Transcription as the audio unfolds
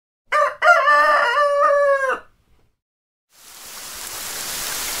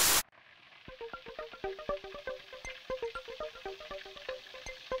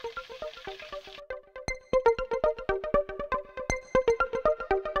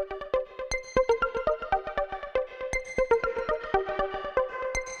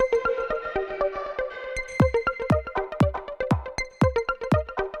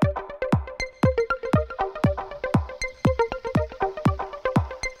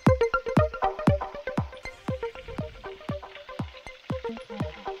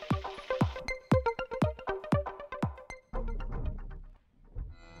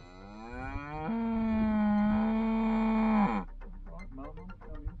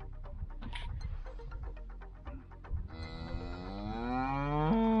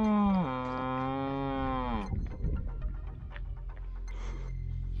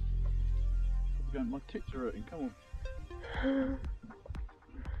down. My tits are hurting. Come on.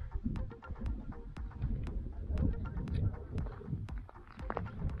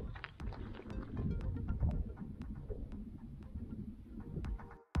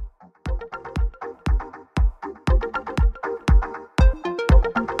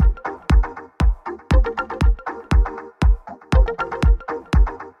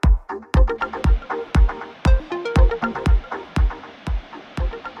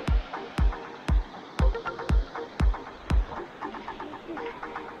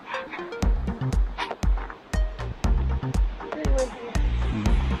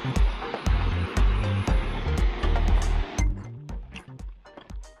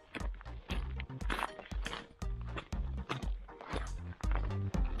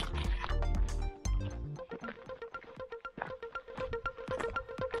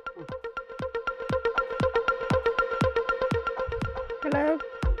 Hello?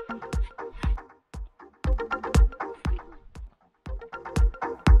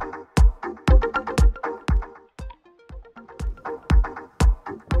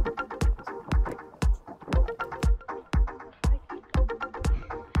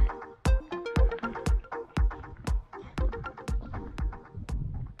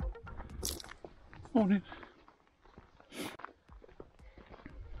 Morning.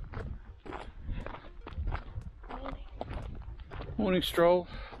 Morning stroll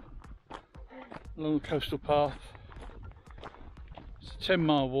along the coastal path. It's a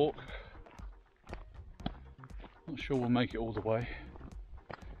 10-mile walk. Not sure we'll make it all the way.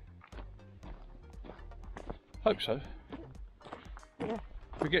 Hope so. Yeah.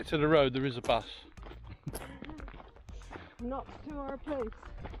 If we get to the road, there is a bus. Not to our place.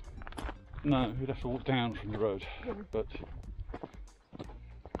 No, we'd have to walk down from the road. Yeah. But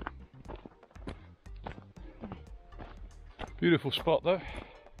beautiful spot though.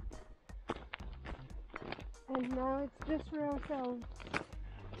 And now it's just for ourselves.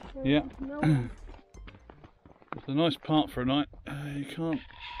 Yeah. No one. It's a nice park for a night. You can't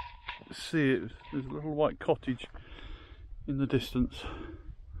see it. There's a little white cottage in the distance.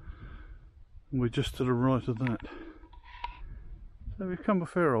 And we're just to the right of that. So we've come a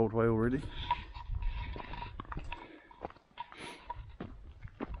fair old way already.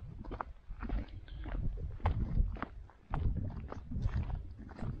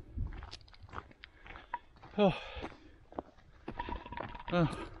 Oh. Oh,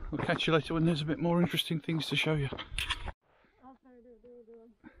 I'll catch you later when there's a bit more interesting things to show you.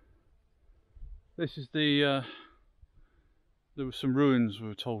 This is the, there were some ruins we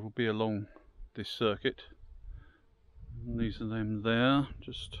were told will be along this circuit. And these are them there,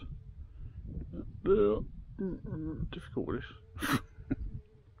 just difficult with this.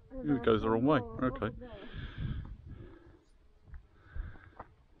 It goes the wrong way, okay.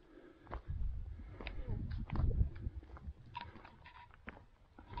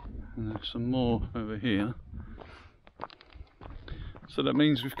 And there's some more over here. So that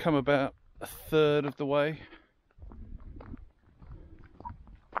means we've come about a third of the way.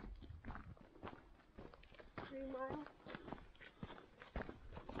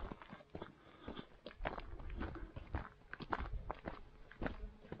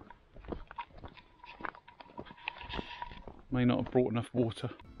 May not have brought enough water.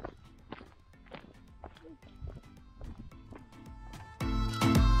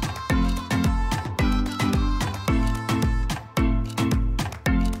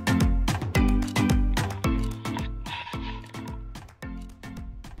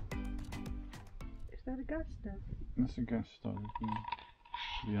 Is that a gas stove? That's a gas stove.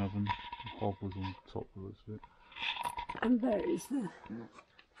 The oven, the hob was on top of it. And there is the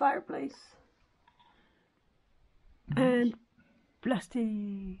fireplace. And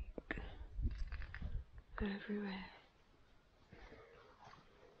plastic everywhere.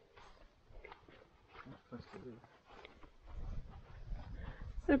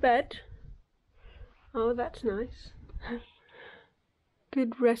 A bed. Oh, that's nice.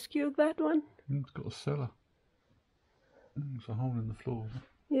 Could rescue that one. It's got a cellar. There's a hole in the floor.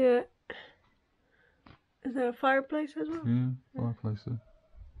 Yeah. Is there a fireplace as well? Yeah, fireplace there.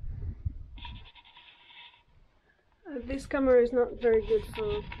 This camera is not very good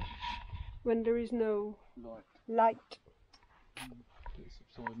for when there is no light. It's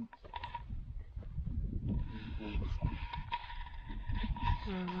subsidence.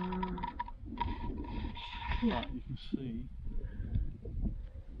 But you can see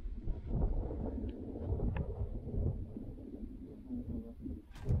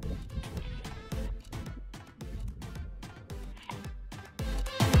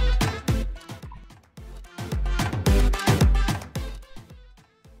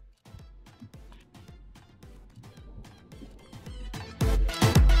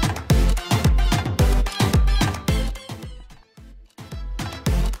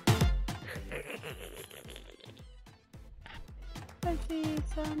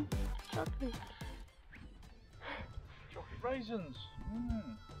raisins.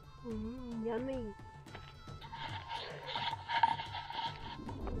 Yummy.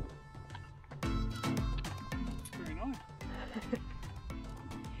 Very nice.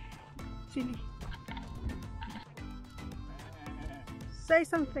 Silly. Say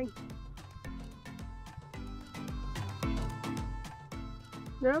something.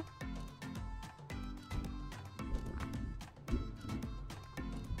 No?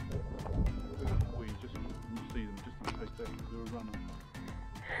 Well, you see them just in case they're a runner.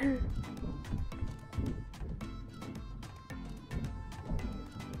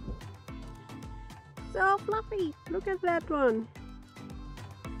 So fluffy. Look at that one.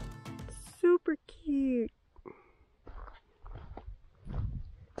 Super cute.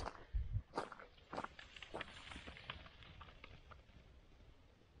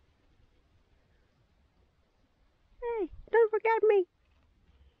 Hey, don't forget me.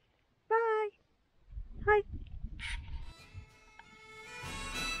 Bye. Hi.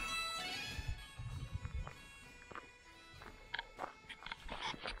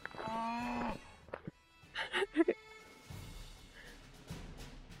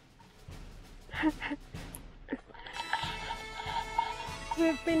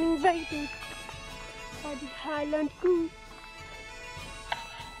 We've been invaded by the Highland goose.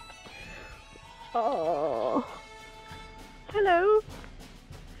 Oh, hello.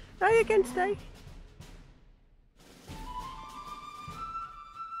 Oh, you can stay.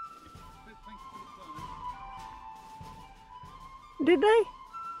 Did they?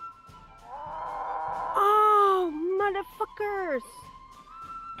 Oh, motherfuckers!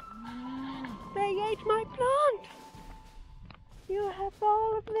 They ate my plant. You have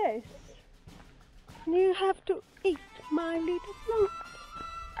all of this. You have to eat my little plant.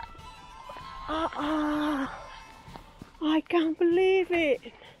 I can't believe it.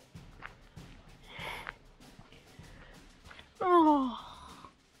 Oh,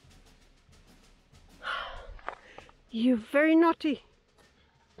 you're very naughty.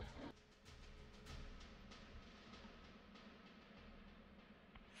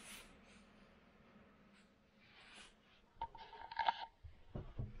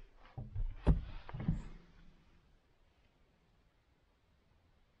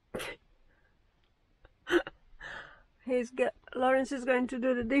 Lawrence is going to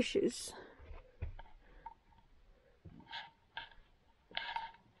do the dishes.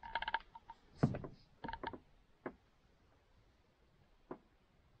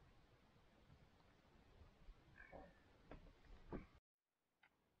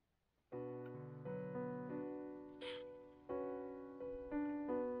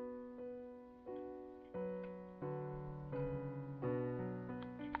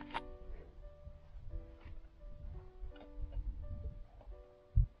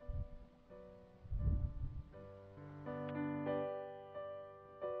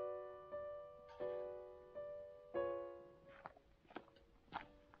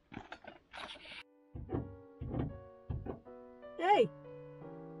 Hey!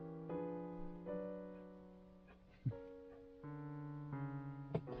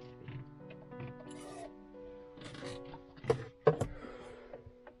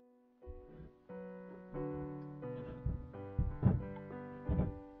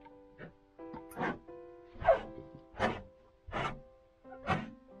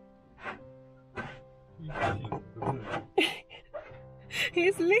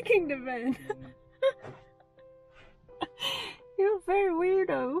 He's licking the van. You're very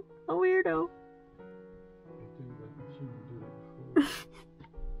weirdo. A weirdo.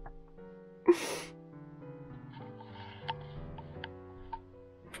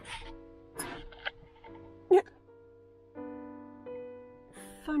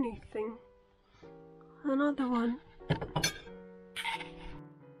 Funny thing. Another one.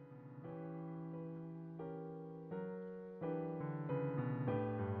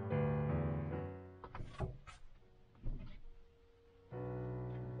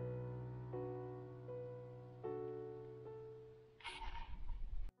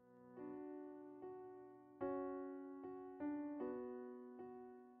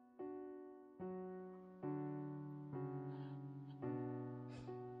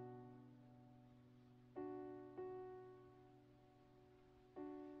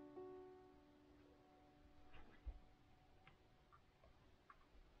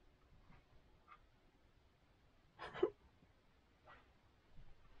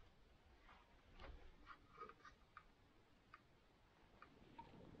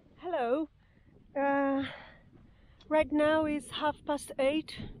 Hello. Right now is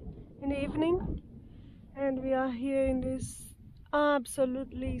 8:30 in the evening, and we are here in this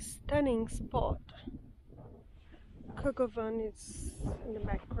absolutely stunning spot cook oven is in the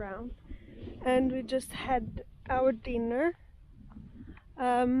background, and we just had our dinner.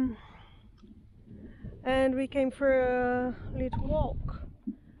 And we came for a little walk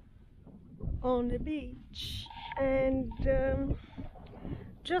on the beach, and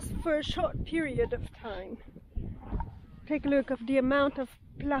just for a short period of time, take a look of the amount of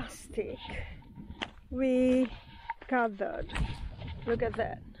plastic we gathered. Look at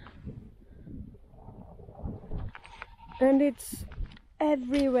that. And it's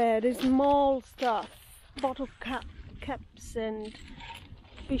everywhere. There's small stuff, bottle caps and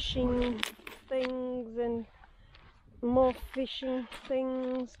fishing things and more fishing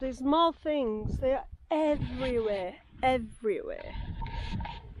things. There's small things. They are everywhere, everywhere.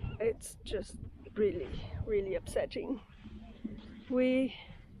 It's just really upsetting. We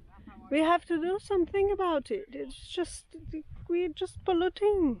have to do something about it. It's just, we're just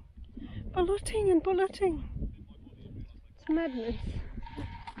polluting and polluting. It's madness.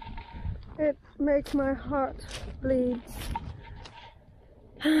 It makes my heart bleed.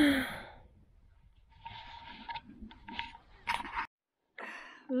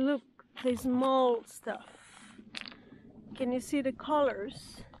 Look, the small stuff. Can you see the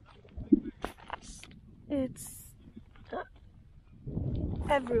colors? It's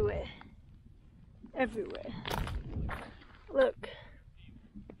everywhere. Everywhere. Look.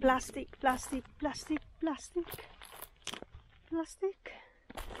 Plastic, plastic, plastic, plastic. Plastic.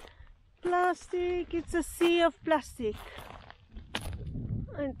 Plastic. It's a sea of plastic.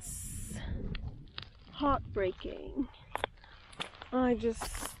 It's heartbreaking. I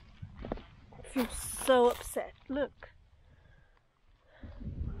just feel so upset. Look.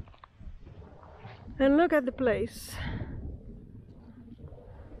 And look at the place.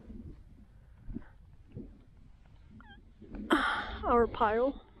 Our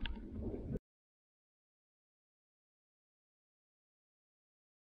pile.